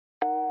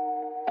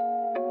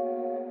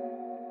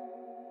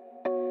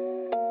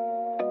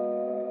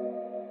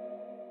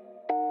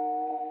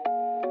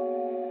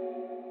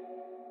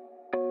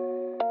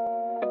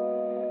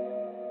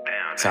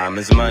Time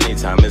is money,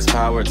 time is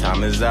power,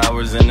 time is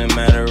ours. In a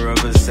matter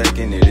of a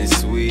second, it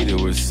is sweet,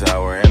 it was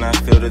sour. And I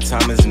feel the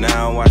time is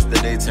now, watch the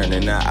day turn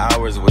into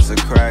hours. What's a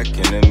crack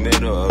in the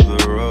middle of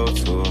the road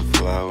to a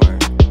flower?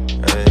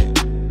 Hey,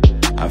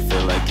 I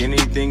feel like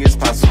anything is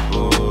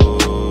possible.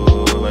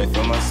 Like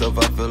for myself,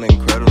 I feel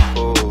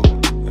incredible.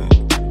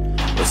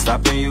 What's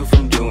stopping you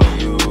from doing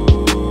you?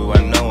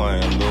 I know I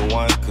am the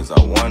one, cause I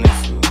wanted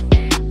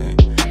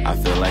to. I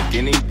feel like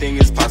anything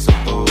is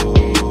possible.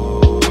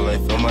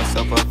 Like for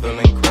myself, I feel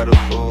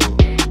incredible.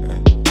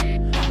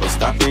 What's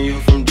stopping you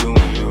from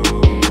doing you?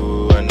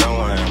 I know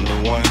I am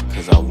the one,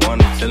 cause I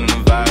wanted to. Feeling the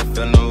vibe,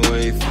 feeling the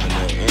wave, feeling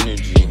the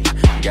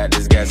energy. Got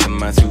this gas in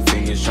my 2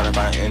 fingers, trying to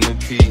find inner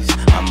peace.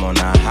 I'm on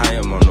a high,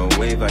 I'm on a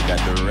wave, I got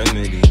the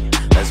remedy.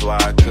 That's why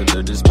I cooked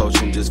up this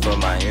potion just for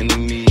my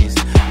enemies.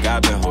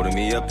 God been holding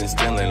me up and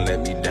still ain't let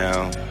me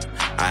down.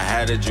 I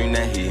had a dream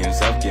that he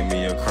himself give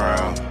me a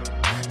crown.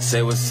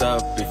 Say what's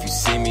up if you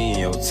see me in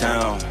your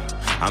town.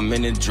 I'm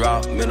in the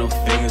drop, middle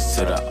fingers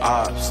to the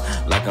ops.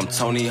 Like I'm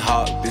Tony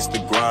Hawk, this the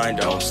grind,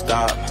 don't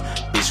stop.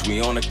 Bitch,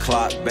 we on the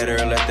clock, better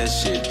let that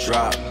shit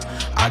drop.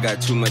 I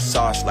got too much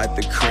sauce like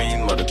the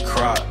cream or the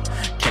crop.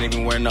 Can't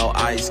even wear no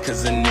ice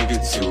cause a nigga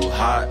too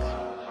hot.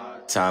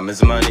 Time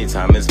is money,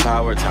 time is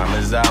power, time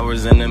is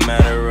ours. In a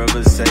matter of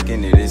a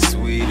second, it is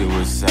sweet, it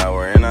was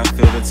sour. And I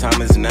feel the time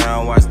is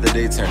now, watch the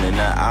day turn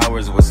into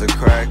hours. What's a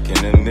crack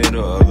in the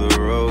middle of the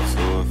road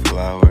to a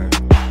flower?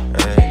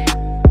 Hey,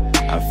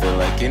 I feel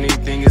like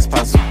anything is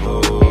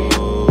possible.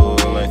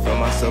 Like for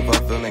myself, I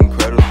feel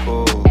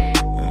incredible.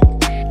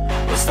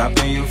 What's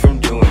stopping you from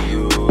doing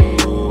you?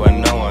 I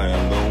know I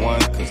am the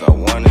one, cause I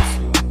wanted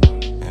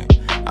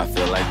to. I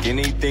feel like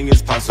anything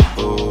is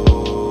possible.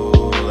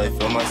 Like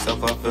for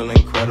myself, I feel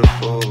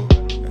incredible.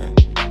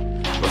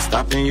 What's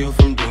stopping you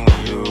from doing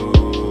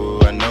you?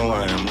 I know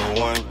I am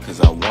the one,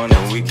 cause I want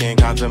it. We can't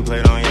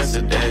contemplate on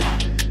yesterday.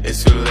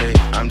 It's too late,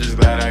 I'm just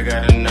glad I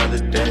got another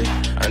day.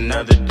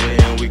 Another day,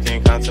 and we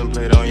can't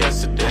contemplate on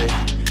yesterday.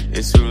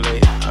 It's too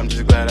late, I'm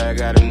just glad I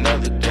got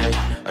another day.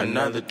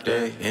 Another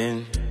day.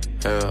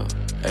 Inhale,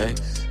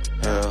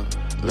 exhale.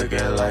 Look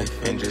at life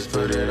and just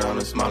put it on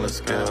a smaller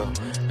scale.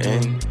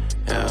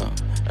 Inhale,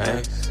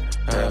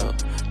 exhale.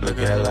 Look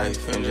at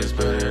life and just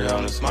put it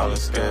on a smaller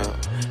scale.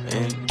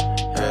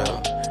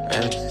 Inhale,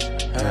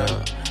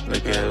 exhale.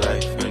 Look at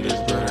life and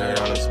just put it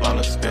on a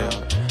smaller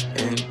scale.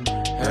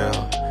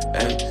 Inhale,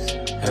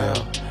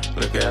 exhale.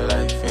 Look at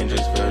life and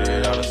just put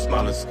it on a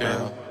smaller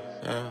scale.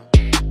 Yeah.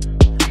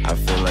 I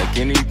feel like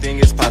anything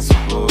is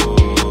possible.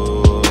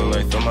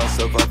 Like for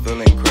myself, I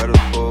feel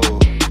incredible.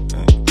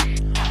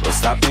 What's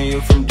stopping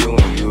you from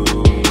doing you?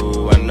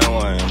 I know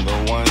I am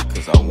the one,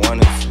 cause I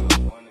wanted to.